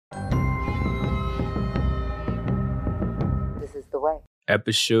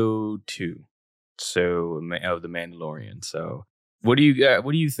Episode 2. So of the Mandalorian. So what do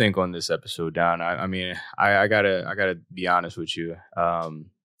you think on this episode, Don? I mean, I gotta be honest with you.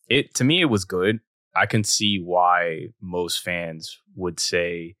 It to me it was good. I can see why most fans would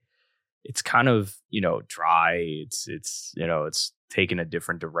say it's kind of, dry. It's taking a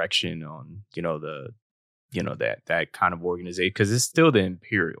different direction on, that kind of organization, because it's still the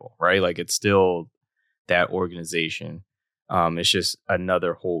Imperial, right? Like it's still that organization. It's just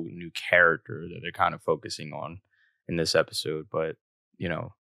another whole new character that they're kind of focusing on in this episode. But you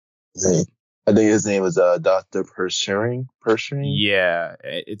know, I think his name was Dr. Pershing. yeah,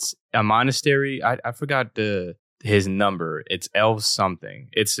 it's a monastery. I forgot his number. It's L something.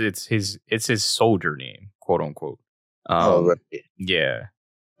 It's his soldier name, quote unquote. Right. Yeah.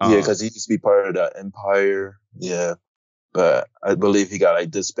 Yeah, because he used to be part of the Empire. Yeah. But I believe he got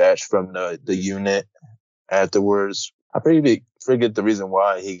like dispatched from the unit afterwards. I forget the reason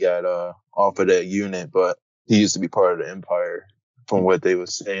why he got off of that unit, but he used to be part of the Empire from what they were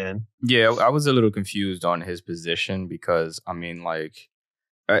saying. Yeah, I was a little confused on his position because, I mean, like,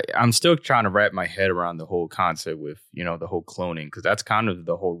 I'm still trying to wrap my head around the whole concept with, the whole cloning, because that's kind of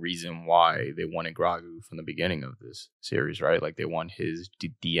the whole reason why they wanted Grogu from the beginning of this series, right? Like they want his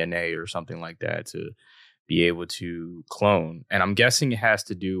DNA or something like that to be able to clone. And I'm guessing it has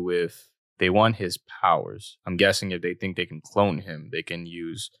to do with they want his powers. I'm guessing if they think they can clone him, they can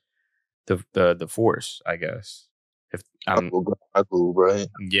use the Force, I guess. If Grogu, right?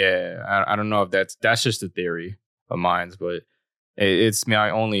 Yeah, I don't know if that's just a theory of mine, but it's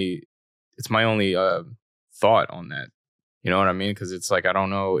my only thought on that. You know what I mean? Because it's like I don't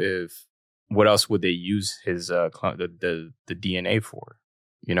know what else would they use his the DNA for?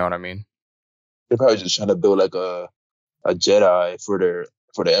 You know what I mean? They're probably just trying to build like a Jedi for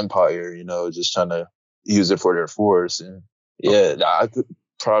the Empire. Just trying to use it for their Force. And yeah, I could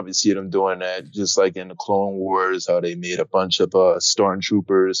probably see them doing that, just like in the Clone Wars, how they made a bunch of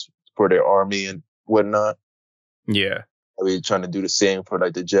stormtroopers for their army and whatnot. Yeah. I mean, trying to do the same for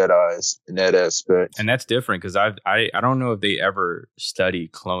like the Jedis in that aspect. And that's different because I don't know if they ever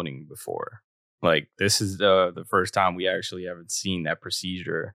studied cloning before. Like this is the first time we actually haven't seen that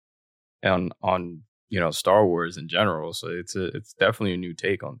procedure on Star Wars in general. So it's definitely a new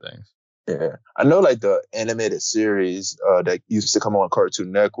take on things. Yeah, I know like the animated series that used to come on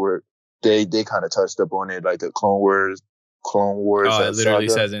Cartoon Network, they kind of touched up on it, like the Clone Wars. Oh, it literally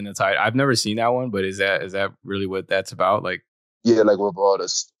saga. says in the title. I've never seen that one, but is that really what that's about? Like, yeah, like with all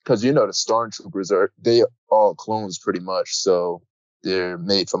this, because the Stormtroopers they all clones pretty much, so they're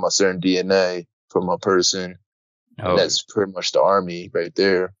made from a certain DNA from a person. And that's pretty much the army right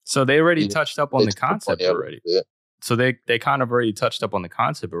there. So they already touched up on the concept already. So they kind of already touched up on the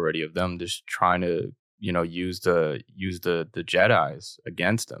concept already of them just trying to use the Jedis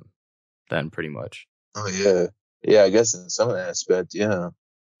against them. Then pretty much. Oh yeah. Yeah, I guess in some aspect, yeah.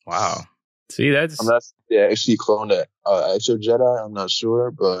 Wow. See, that's... I'm not... Yeah, actually cloned an actual Jedi. I'm not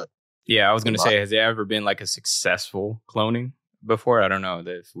sure, but... Yeah, I was going to say, has there ever been like a successful cloning before? I don't know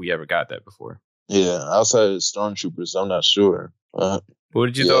if we ever got that before. Yeah, outside of the Stormtroopers, I'm not sure. What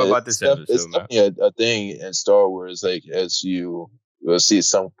did you thought about this episode, it's definitely a thing in Star Wars, like, as you will see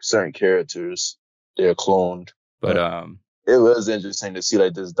some certain characters, they're cloned. But, it was interesting to see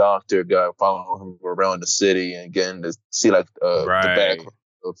like this doctor guy following him around the city and getting to see like the background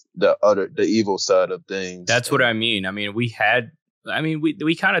of the evil side of things. That's what I mean. I mean, we kind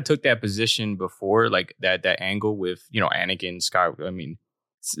of took that position before, like that angle with Anakin Skywalker. I mean,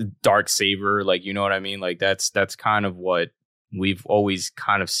 dark saber, like you know what I mean. Like that's kind of what we've always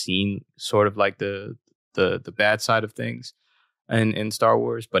kind of seen, sort of like the bad side of things in Star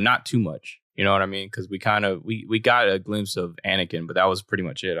Wars, but not too much. You know what I mean? Because we kind of we got a glimpse of Anakin, but that was pretty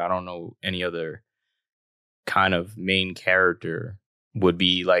much it. I don't know any other kind of main character would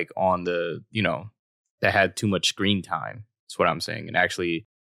be like on the that had too much screen time. That's what I'm saying, and actually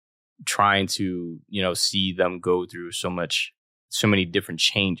trying to see them go through so many different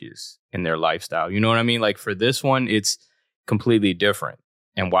changes in their lifestyle. You know what I mean? Like for this one, it's completely different,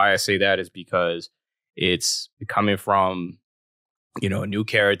 and why I say that is because it's coming from a new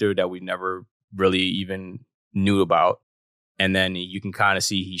character that we never really even knew about. And then you can kind of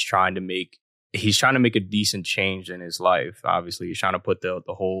see he's trying to make a decent change in his life. Obviously, he's trying to put the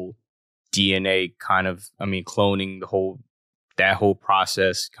whole DNA kind of, cloning that whole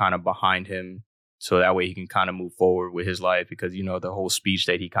process kind of behind him. So that way he can kind of move forward with his life, because, the whole speech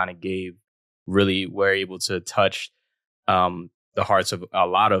that he kind of gave really were able to touch the hearts of a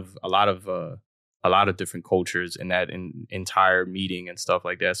lot of different cultures in that entire meeting and stuff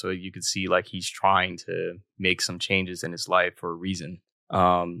like that. So you could see like he's trying to make some changes in his life for a reason.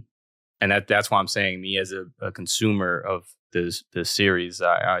 And that's why I'm saying, me as a consumer of this series,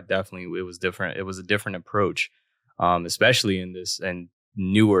 I definitely, it was different. It was a different approach, especially in this and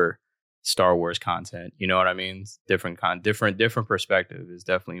newer Star Wars content. You know what I mean? Different perspective is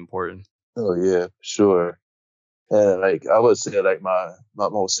definitely important. Oh yeah, sure. And like I would say, like my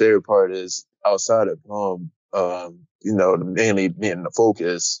most favorite part is outside of mainly being the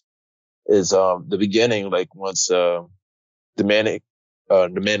focus is the beginning. Like once the the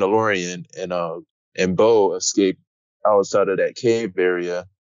Mandalorian and Bo escaped outside of that cave area,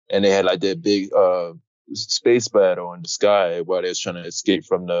 and they had like that big space battle in the sky while they was trying to escape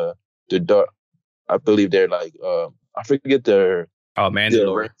from the dark. I believe they're like I forget their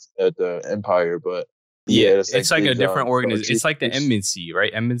Mandalore. ranks at the Empire, but Yeah, yeah, it's like it's like a big different organization. It's like the stormtroopers. embassy,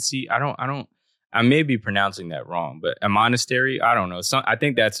 right? Embassy. I may be pronouncing that wrong, but a monastery. I don't know. I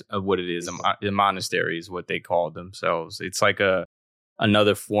think that's what it is. A monastery is what they call themselves. It's like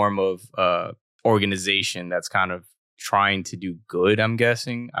another form of organization that's kind of trying to do good. I'm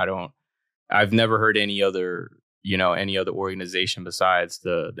guessing. I've never heard any other organization besides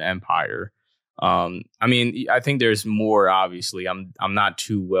the Empire. I mean, I think there's more. Obviously, I'm not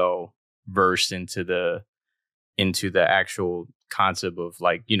too well versed into the actual concept of,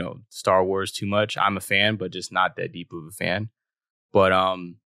 like, Star Wars too much. I'm a fan, but just not that deep of a fan. But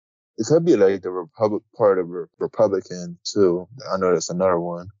It could be like the Republic part of Republican too. I know that's another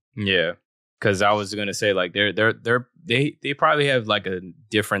one. yeah, because I was gonna say, like, they probably have like a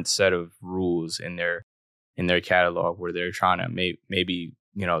different set of rules in their catalog where they're trying to maybe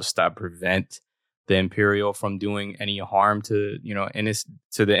prevent the Imperial from doing any harm to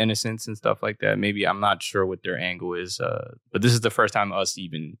to the innocents and stuff like that. Maybe, I'm not sure what their angle is, but this is the first time us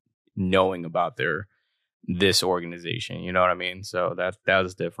even knowing about this organization. You know what I mean? So that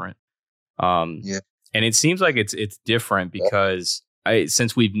was different. Yeah. And it seems like it's different because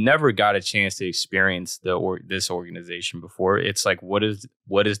since we've never got a chance to experience this organization before, it's like, what is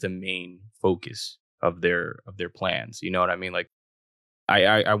the main focus of their plans? You know what I mean? Like,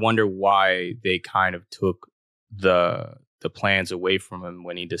 I wonder why they kind of took the plans away from him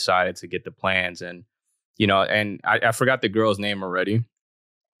when he decided to get the plans. And and I forgot the girl's name already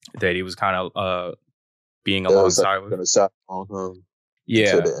that he was kind of being That was like alongside with. gonna stop on him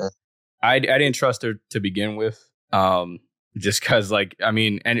Yeah, until the end. I didn't trust her to begin with, just because, like, I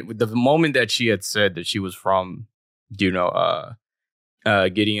mean, and the moment that she had said that she was from,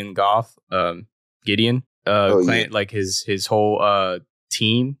 Gideon Goth, Gideon, Oh yeah. clan, like his whole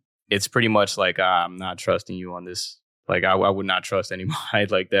team, it's pretty much like, I'm not trusting you on this. Like, I would not trust anybody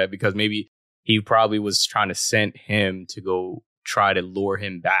like that, because maybe he probably was trying to send him to go try to lure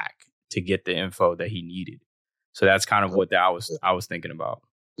him back to get the info that he needed. So that's kind of what I was thinking about.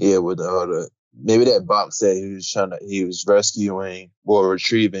 Yeah, with maybe that box that he was rescuing or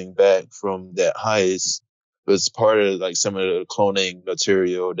retrieving back from that heist was part of like some of the cloning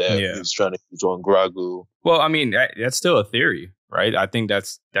material that he Yeah. was trying to use on Grogu. Well, I mean, that's still a theory, right? I think that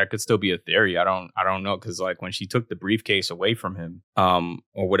could still be a theory. I don't know, because, like, when she took the briefcase away from him,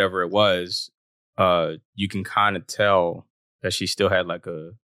 or whatever it was, you can kind of tell that she still had like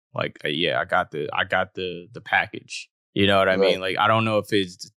yeah, I got the package. You know what I mean? Right. Like, I don't know if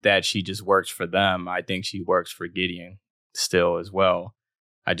it's that she just works for them. I think she works for Gideon still as well.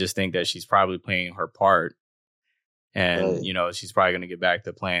 I just think that she's probably playing her part, and Right. she's probably going to get back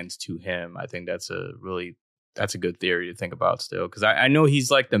the plans to him. I think that's a good theory to think about still, because I know he's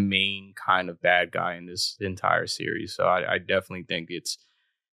like the main kind of bad guy in this entire series. So I definitely think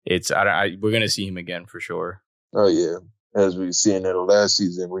we're going to see him again for sure. Oh yeah. As we seen in the last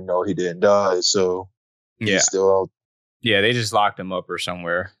season, we know he didn't die, so Yeah. he's still out. Yeah, they just locked him up or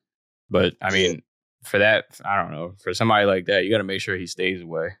somewhere. But I Yeah. mean, for that, I don't know. For somebody like that, you got to make sure he stays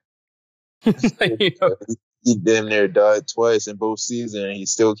away. He damn near died twice in both seasons, and he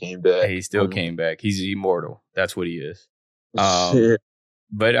still came back. He still came back. He's immortal. That's what he is. Yeah.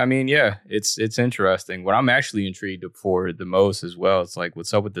 But I mean, yeah, it's interesting. What I'm actually intrigued for the most as well, it's like,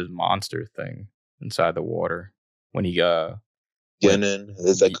 what's up with this monster thing inside the water when he Genin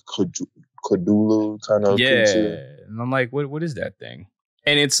is like a Cthulhu kind of creature. and I'm like, what is that thing?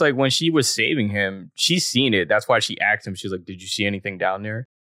 And it's like, when she was saving him, she's seen it. That's why she asked him. She's like, "Did you see anything down there?"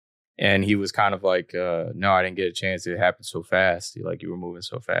 And he was kind of like, "No, I didn't get a chance. It happened so fast. You were moving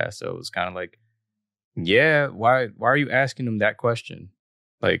so fast." So it was kind of like, yeah, why are you asking him that question?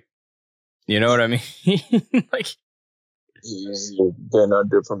 Like, you know what I mean? Like, They're not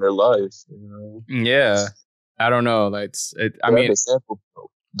there from their life, yeah, I don't know. I mean, to sample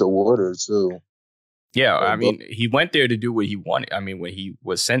the water too. yeah, I mean, he went there to do what he wanted. I mean, what he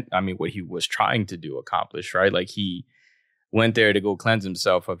was sent. I mean, what he was trying to accomplish, right? Like, he went there to go cleanse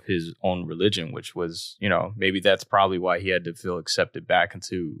himself of his own religion, which was, maybe that's probably why he had to feel accepted back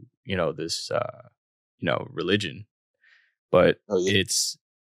into, this, religion. But Oh yeah, it,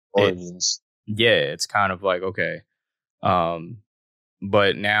 origins. yeah, it's kind of like, okay.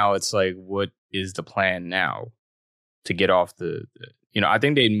 But now it's like, what is the plan now to get off I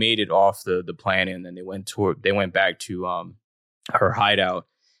think they made it off the planet, and then they went back to, her hideout,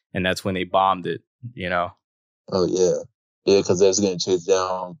 and that's when they bombed it. Oh yeah, yeah, because that's getting chased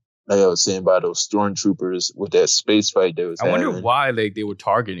down. Like I was saying, by those stormtroopers with that space fight they was I wonder having. why they were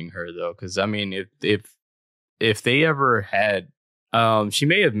targeting her though, because I mean, if they ever had, she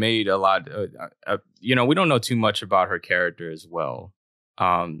may have made a lot. We don't know too much about her character as well.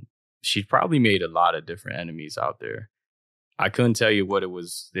 She probably made a lot of different enemies out there. I couldn't tell you what it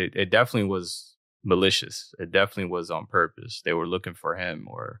was. It definitely was malicious. It definitely was on purpose. They were looking for him,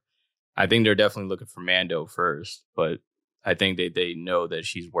 or I think they're definitely looking for Mando first, but I think they know that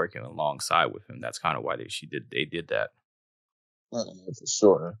she's working alongside with him. That's kind of why they did that. Yeah, for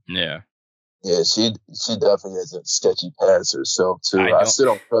sure. Yeah. Yeah, she definitely has a sketchy past herself too. I still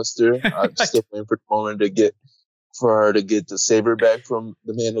don't trust her. I'm still waiting for the moment for her to get the saber back from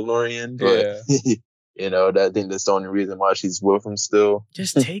the Mandalorian. But I think that's the only reason why she's with him still.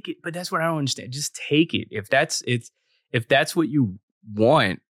 Just take it. But that's what I don't understand. Just take it. If that's what you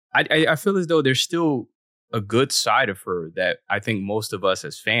want, I feel as though there's still a good side of her that I think most of us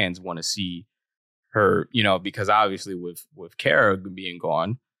as fans want to see her, because obviously with Kara being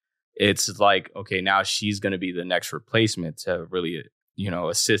gone, it's like, okay, now she's going to be the next replacement to really,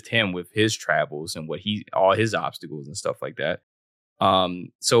 assist him with his travels and all his obstacles and stuff like that.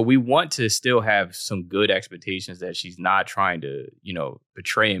 So we want to still have some good expectations that she's not trying to,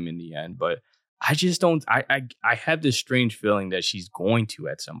 betray him in the end. But I just don't, I have this strange feeling that she's going to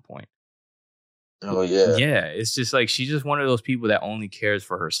at some point. Oh yeah. Yeah. It's just like, she's just one of those people that only cares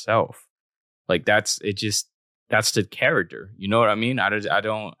for herself. Like that's the character. You know what I mean? I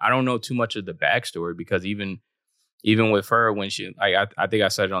don't know too much of the backstory, because even with her, when I think I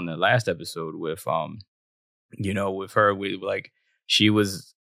said it on the last episode with with her, she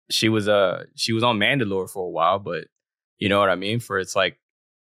was on Mandalore for a while, but you know what I mean? It's like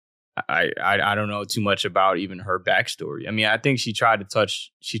I don't know too much about even her backstory. I mean, I think she tried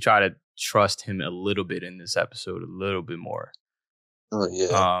to trust him a little bit in this episode, a little bit more. Oh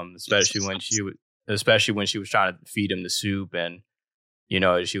yeah. Especially when she was trying to feed him the soup, and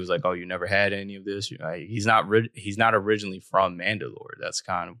she was like, "Oh, you never had any of this." He's not originally from Mandalore. That's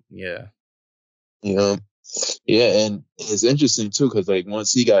kind of Yeah, and it's interesting too, because like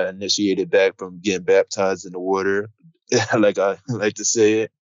once he got initiated back from getting baptized in the water, like I like to say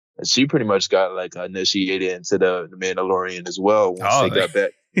it, she pretty much got like initiated into the Mandalorian as well once they got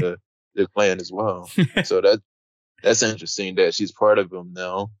back to the clan as well. So that's interesting that she's part of them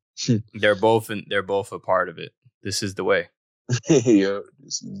now. They're both a part of it. This is the way. Yeah,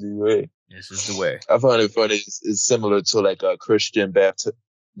 this is the way. This is the way. I find it funny. It's similar to like a Christian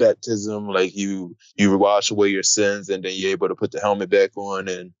baptism. Like you wash away your sins, and then you're able to put the helmet back on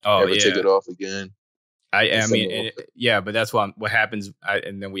and never take it off again. I mean, but that's what happens.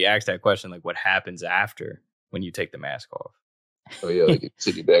 And then we ask that question, like, what happens after when you take the mask off? Oh yeah, like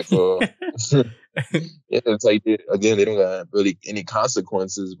take it back off. Yeah, it's like again, they don't got really any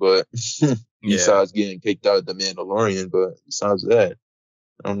consequences, but besides getting kicked out of the Mandalorian. But besides that,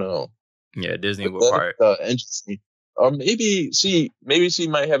 I don't know. Yeah, Disney will part. Interesting. Or maybe she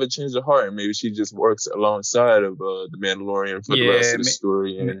might have a change of heart, and maybe she just works alongside of the Mandalorian for the rest of the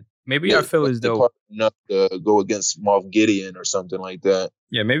story. And maybe I feel as though enough to go against Moff Gideon or something like that.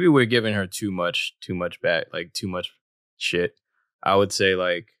 Yeah, maybe we're giving her too much back, like too much shit. I would say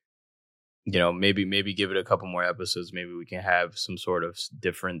like, maybe give it a couple more episodes. Maybe we can have some sort of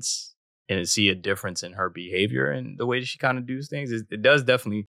difference and see a difference in her behavior and the way she kind of does things. It does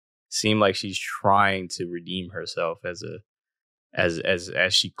definitely seem like she's trying to redeem herself as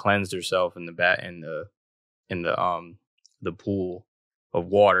she cleansed herself in the pool of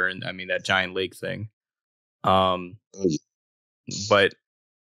water, and I mean that giant lake thing. But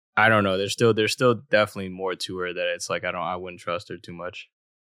I don't know. There's still definitely more to her that it's like I wouldn't trust her too much.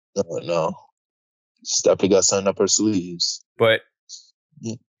 No. She's definitely got something up her sleeves. But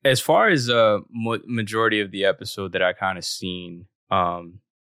as far as majority of the episode that I kind of seen,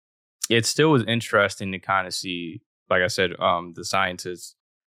 it still was interesting to kind of see, like I said, the scientist,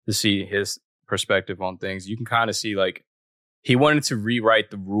 to see his perspective on things. You can kind of see like he wanted to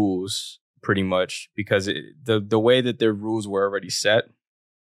rewrite the rules pretty much because the way that their rules were already set.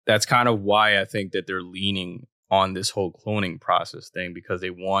 That's kind of why I think that they're leaning on this whole cloning process thing, because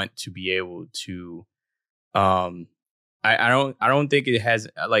they want to be able to I don't think it has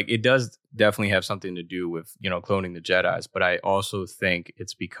like it does definitely have something to do with cloning the Jedi's, but I also think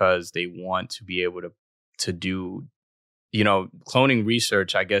it's because they want to be able to do cloning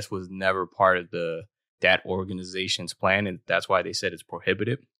research. I guess was never part of that organization's plan, and that's why they said it's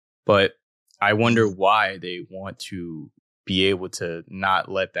prohibited. But I wonder why they want to be able to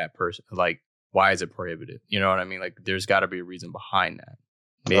not let that person like. Why is it prohibited? You know what I mean? Like, there's got to be a reason behind that.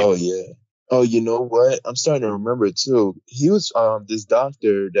 Maybe. Oh yeah. Oh, you know what? I'm starting to remember too. He was this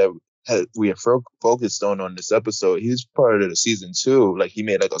doctor that we had focused on this episode. He was part of the season 2. Like he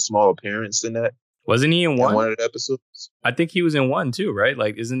made like a small appearance in that. Wasn't he in one? In one of the episodes. I think he was in one too, right?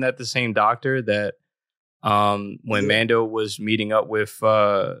 Like, isn't that the same doctor that when Mando was meeting up with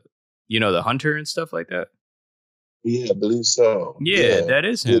the hunter and stuff like that? Yeah, I believe so. Yeah, that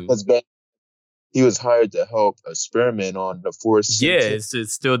is him. Because he was hired to help experiment on the Force. Yeah, it's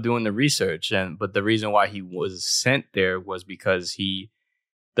still doing the research, but the reason why he was sent there was because the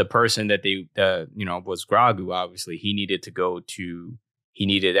person that was Grogu. Obviously, he needed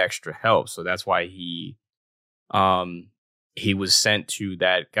extra help, so that's why he was sent to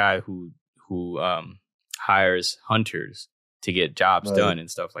that guy who hires hunters to get jobs done and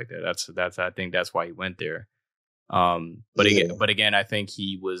stuff like that. That's I think that's why he went there. But again, I think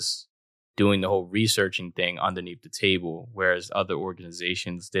he was doing the whole researching thing underneath the table, whereas other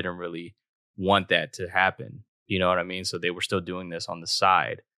organizations didn't really want that to happen. You know what I mean? So they were still doing this on the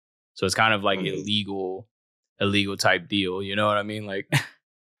side. So it's kind of like illegal type deal. You know what I mean? Like,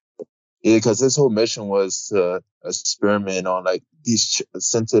 yeah, because his whole mission was to experiment on like these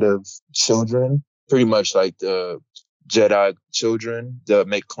sensitive children, pretty much like the Jedi children, to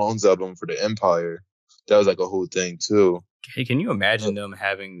make clones of them for the Empire. That was like a whole thing too. Hey, can you imagine them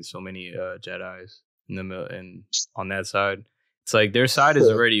having so many Jedis and on that side? It's like their side is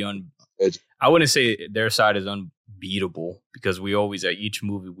already I wouldn't say their side is unbeatable, because we always, at each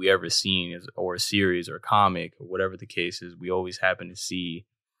movie we ever seen or a series or comic or whatever the case is, we always happen to see,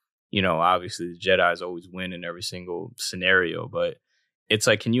 obviously the Jedis always win in every single scenario. But it's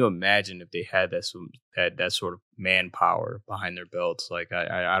like, can you imagine if they had that sort of manpower behind their belts? Like,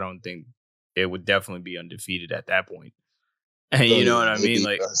 I don't think it would definitely be undefeated at that point. You know what I mean?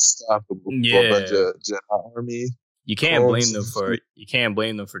 Like, unstoppable for a bunch of Jedi army. You can't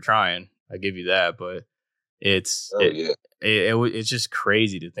blame them for trying. I give you that, but it's just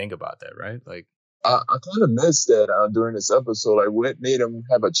crazy to think about that, right? Like, I kind of missed that during this episode. Like, what made him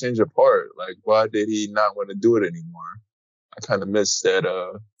have a change of heart? Like, why did he not want to do it anymore? I kind of missed that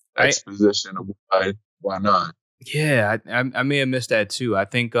exposition of why not. Yeah, I may have missed that too. I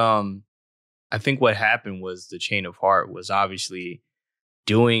think what happened was the change of heart was obviously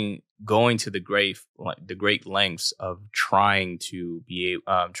going to the great lengths of trying to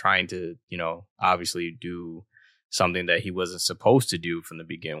obviously do something that he wasn't supposed to do from the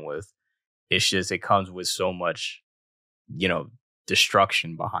begin with. It's just, it comes with so much,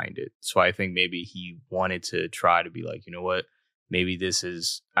 destruction behind it. So I think maybe he wanted to try to be like, you know what, maybe this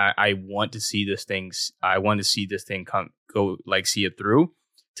is, I want to see this thing. I want to see this thing see it through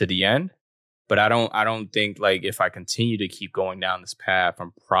to the end. But I don't think, like, if I continue to keep going down this path,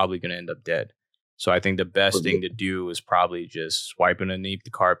 I'm probably going to end up dead. So I think the best thing to do is probably just swipe underneath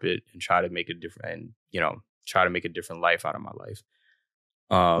the carpet and try to make a different life out of my life.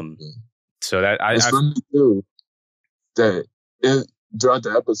 So that it's funny too that throughout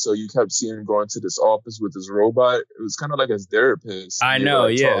the episode, you kept seeing him going to this office with this robot. It was kind of like his therapist. I know,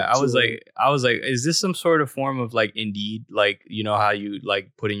 yeah. I was like, is this some sort of form of like Indeed? Like, you know how you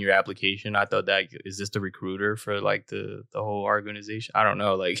like put in your application? I thought that, is this the recruiter for like the whole organization? I don't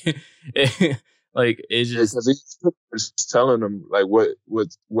know. Like, like it's just because he's telling them like what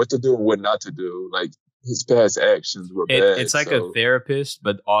to do and what not to do. Like his past actions were bad. It's like a therapist,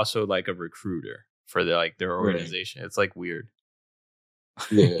 but also like a recruiter for their organization. Right. It's like weird.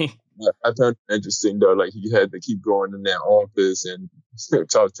 Yeah, I found it interesting though. Like he had to keep going in that office and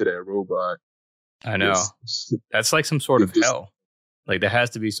talk to that robot. I know. That's like some sort of hell. Like there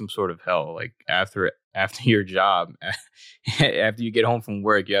has to be some sort of hell. Like after your job, after you get home from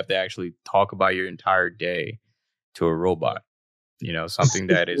work, you have to actually talk about your entire day to a robot. Something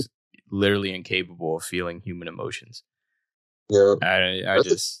that is literally incapable of feeling human emotions. Yeah, I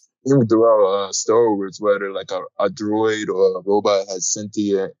just. Even throughout Star Wars, whether like a droid or a robot has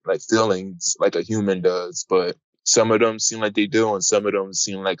sentient like feelings like a human does, but some of them seem like they do, and some of them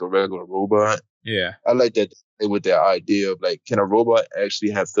seem like a regular robot. Yeah, I like that with that idea of like, can a robot actually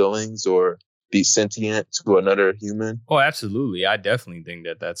have feelings or be sentient to another human? Oh, absolutely. I definitely think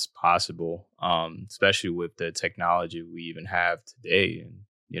that that's possible, especially with the technology we even have today, and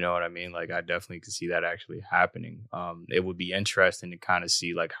You know what I mean? Like, I definitely could see that actually happening. It would be interesting to kind of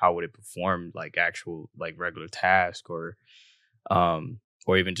see like how would it perform like actual like regular task, um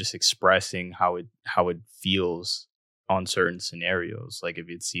or even just expressing how it feels on certain scenarios. Like if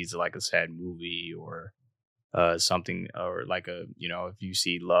it sees like a sad movie or something, or like a, you know, if you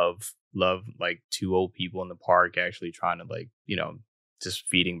see love like two old people in the park actually trying to like, you know, just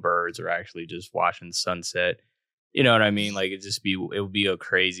feeding birds or actually just watching the sunset. You know what I mean? Like it would be a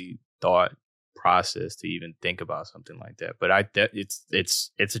crazy thought process to even think about something like that. But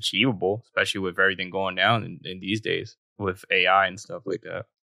it's achievable, especially with everything going down in these days with AI and stuff like that.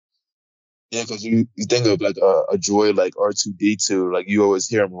 Yeah, because you think of like a droid like R2D2, like you always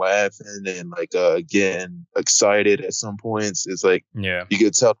hear him laughing and like getting excited at some points. It's like Yeah. you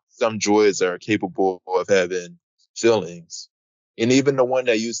could tell some droids are capable of having feelings, and even the one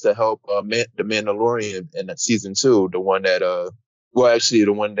that used to help the Mandalorian in that season 2, the one that well actually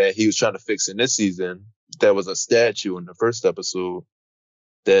the one that he was trying to fix in this season, that was a statue in the first episode.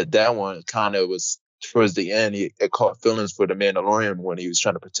 That one kind of was towards the end. It caught feelings for the Mandalorian when he was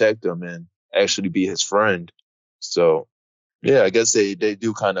trying to protect him and actually be his friend. So yeah, I guess they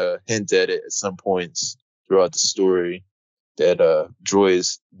do kind of hint at it at some points throughout the story that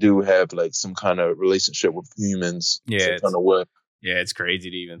droids do have like some kind of relationship with humans, some Yeah, kind of way. yeah, it's crazy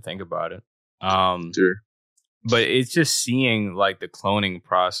to even think about it. Sure. But it's just seeing like the cloning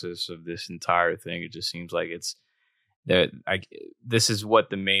process of this entire thing. It just seems like it's that this is what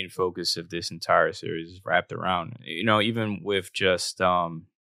the main focus of this entire series is wrapped around. You know, even with just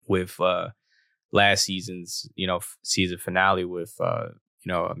with last season's, you know, season finale with you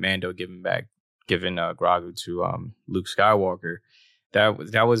know, Mando giving Grogu to Luke Skywalker. That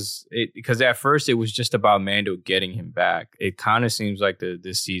was it, because at first it was just about Mando getting him back. It kind of seems like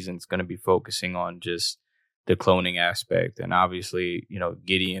this season's going to be focusing on just the cloning aspect, and obviously, you know,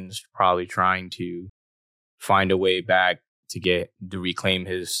 Gideon's probably trying to find a way back to reclaim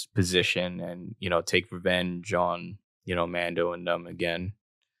his position and, you know, take revenge on, you know, Mando and them again.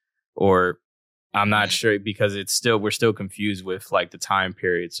 Or I'm not sure, because we're still confused with like the time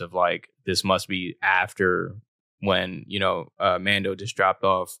periods of like, this must be after when, you know, Mando just dropped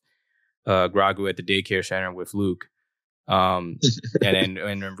off Grogu at the daycare center with Luke. And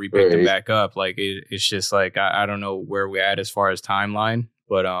then re-picked him back up. Like it's just like, I don't know where we're at as far as timeline,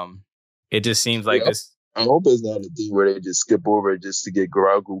 but it just seems like this. I hope it's not a thing where they just skip over it just to get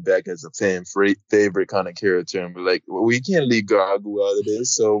Grogu back as a fan favorite kind of character and be like, well, we can't leave Grogu out of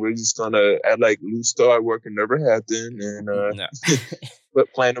this, so we're just gonna act like Luke Skywalker never happened and No.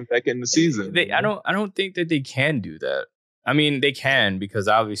 but plant him back in the season. I don't think that they can do that. I mean, they can, because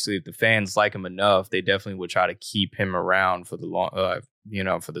obviously if the fans like him enough, they definitely would try to keep him around for the long, you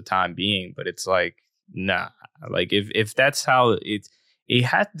know, for the time being. But it's like, nah. Like if that's how it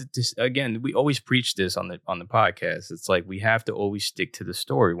had to. Again, we always preach this on the podcast. It's like we have to always stick to the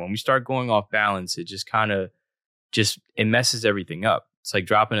story. When we start going off balance, it just kind of it messes everything up. It's like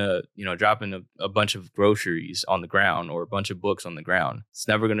dropping a bunch of groceries on the ground or a bunch of books on the ground. It's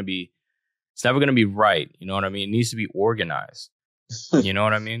never going to be right. You know what I mean? It needs to be organized. You know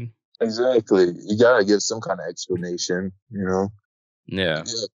what I mean? Exactly. You gotta give some kind of explanation, you know? Yeah.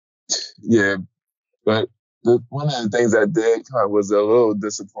 Yeah. But one of the things I did kind of was a little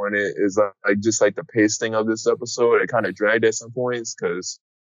disappointed is like just like the pacing of this episode. It kind of dragged at some points because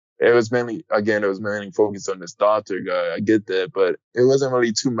it was mainly focused on this doctor guy. I get that, but it wasn't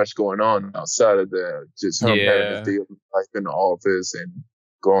really too much going on outside of that. Just him having his daily life in the office and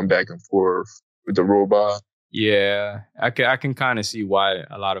going back and forth with the robot. Yeah, I can kind of see why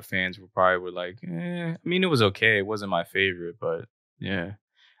a lot of fans were like, I mean, it was okay. It wasn't my favorite, but yeah,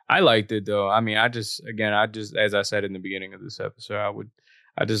 I liked it though. I mean, I just, as I said in the beginning of this episode,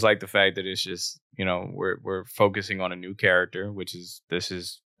 I just like the fact that it's just, you know, we're focusing on a new character, this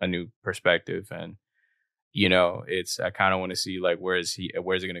is a new perspective, and you know, I kind of want to see like where's it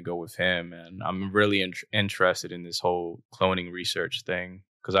going to go with him, and I'm really interested in this whole cloning research thing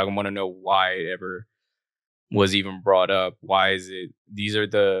because I want to know why it ever was even brought up. Why is it? These are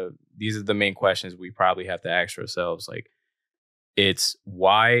the main questions we probably have to ask ourselves. Like, it's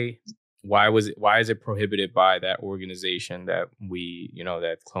why is it prohibited by that organization that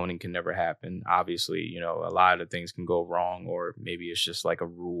that cloning can never happen? Obviously, you know, a lot of things can go wrong, or maybe it's just like a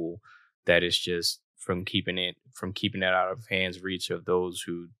rule that is just from keeping it out of hands reach of those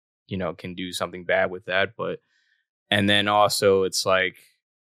who, you know, can do something bad with that. But and then also it's like,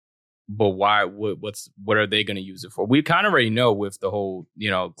 but why? What are they going to use it for? We kind of already know with the whole, you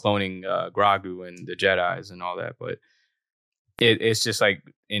know, cloning Grogu and the Jedis and all that, but it's just like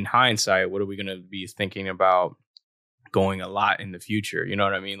in hindsight, what are we going to be thinking about going a lot in the future. You know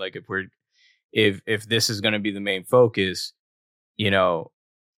what I mean? Like if this is going to be the main focus, you know,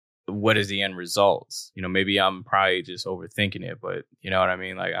 what is the end results? You know, maybe I'm probably just overthinking it, but you know what I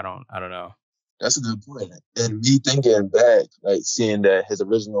mean? Like, I don't know. That's a good point. And me thinking back, like seeing that his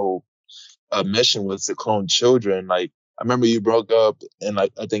original mission was to clone children. Like I remember you broke up, and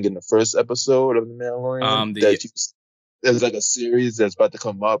like I think in the first episode of the Mandalorian there's like a series that's about to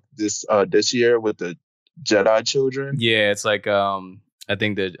come up this year with the Jedi children. Yeah, it's like I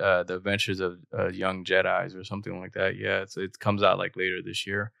think the Adventures of Young Jedis or something like that. Yeah, it comes out like later this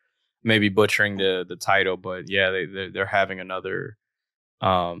year. Maybe butchering the title, but yeah, they're having another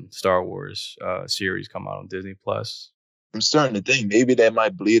Star Wars series come out on Disney Plus. I'm starting to think maybe that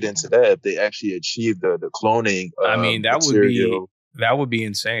might bleed into that if they actually achieve the cloning. I mean, that would be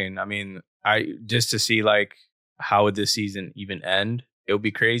insane. I mean, just to see like how would this season even end? It would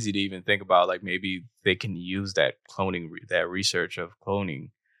be crazy to even think about like maybe they can use that cloning, that research of cloning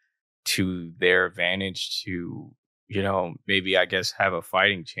to their advantage to, you know, maybe I guess have a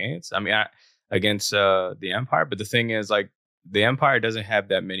fighting chance. I mean, against the Empire. But the thing is, like, the Empire doesn't have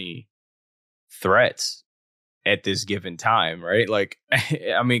that many threats at this given time, right? Like,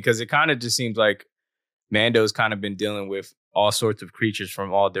 I mean, because it kind of just seems like Mando's kind of been dealing with all sorts of creatures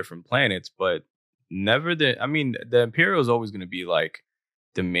from all different planets, but never I mean, the Imperial is always going to be like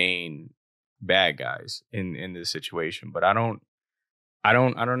the main bad guys in this situation, but I don't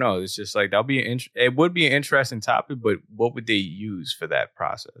know. It's just like it would be an interesting topic, but what would they use for that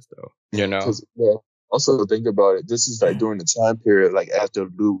process though? You know? Well, also think about it. This is like during the time period, like after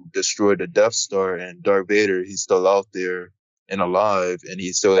Luke destroyed the Death Star and Darth Vader, he's still out there and alive, and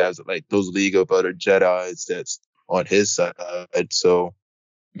he still has like those League of other Jedis that's on his side. So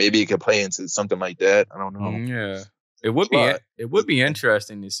maybe it could play into something like that. I don't know. Yeah. It would be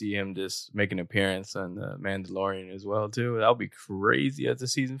interesting to see him just make an appearance on the Mandalorian as well too. That would be crazy as the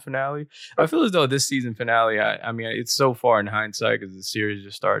season finale. I feel as though this season finale, I mean, it's so far in hindsight because the series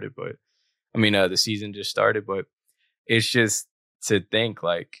just started, but I mean, the season just started, but it's just to think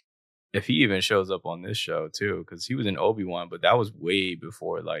like if he even shows up on this show too, because he was in Obi-Wan, but that was way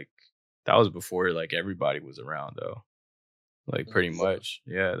before like everybody was around though. Like pretty much,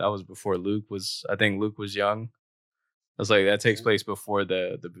 yeah. That was before Luke was. I think Luke was young. I was like, that takes place before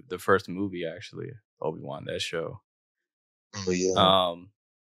the first movie, actually, Obi-Wan, that show. Oh yeah.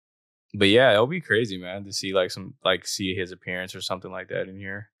 But yeah, it'll be crazy, man, to see see his appearance or something like that in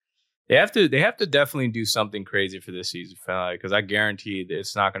here. They have to definitely do something crazy for this season finale because I guarantee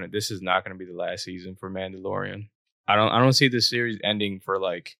that this is not gonna be the last season for Mandalorian. I don't see this series ending for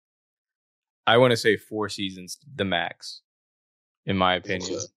like, I want to say 4 seasons, the max, in my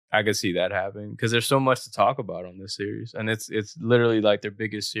opinion. Okay. I could see that happening because there's so much to talk about on this series, and it's literally like their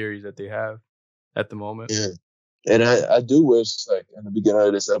biggest series that they have at the moment. Yeah, and I do wish, like in the beginning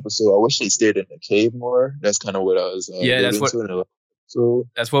of this episode, I wish they stayed in the cave more. That's kind of what I was.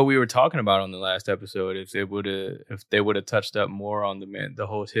 That's what we were talking about on the last episode. If they would have touched up more on the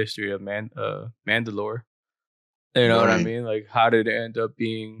whole history of Mandalore, you know what I mean? Like, how did it end up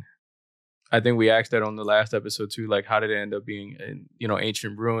being? I think we asked that on the last episode too. Like, how did it end up being in,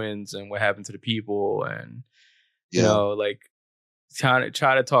 ancient ruins, and what happened to the people, and you know, like try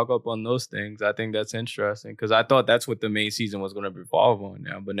to talk up on those things. I think that's interesting because I thought that's what the main season was going to revolve on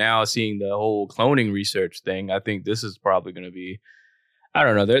now. But now seeing the whole cloning research thing, I think this is probably going to be. I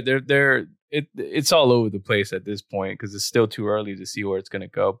don't know. It's all over the place at this point because it's still too early to see where it's going to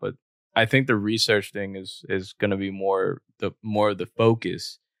go. But I think the research thing is going to be more of the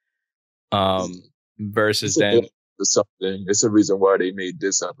focus. Versus then something. It's a reason why they made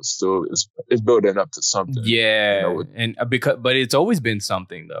this episode. It's building up to something. Yeah, and but it's always been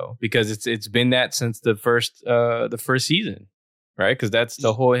something though because it's been that since the first season, right? Because that's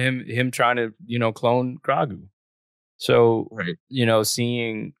the whole him trying to clone Grogu. So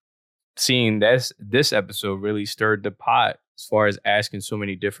seeing this episode really stirred the pot as far as asking so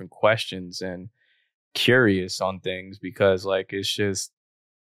many different questions and curious on things because like it's just.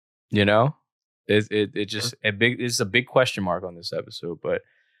 It's a big question mark on this episode. But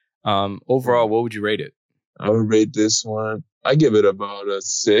overall, what would you rate it? I would rate this one. I give it about a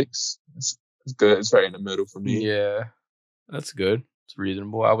 6. It's good. It's right in the middle for me. Yeah, that's good. It's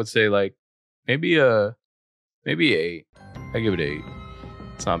reasonable. I would say like maybe 8. I give it 8.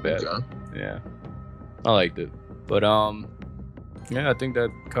 It's not bad. Okay. Yeah, I liked it. But yeah, I think that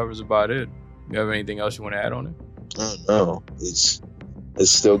covers about it. You have anything else you want to add on it? No, it's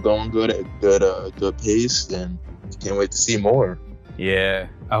still going good at good pace, and can't wait to see more. Yeah,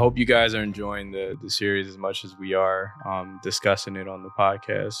 I hope you guys are enjoying the series as much as we are discussing it on the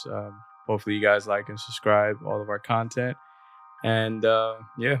podcast. Hopefully you guys like and subscribe all of our content. And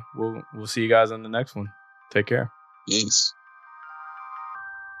yeah, we'll see you guys on the next one. Take care. Peace.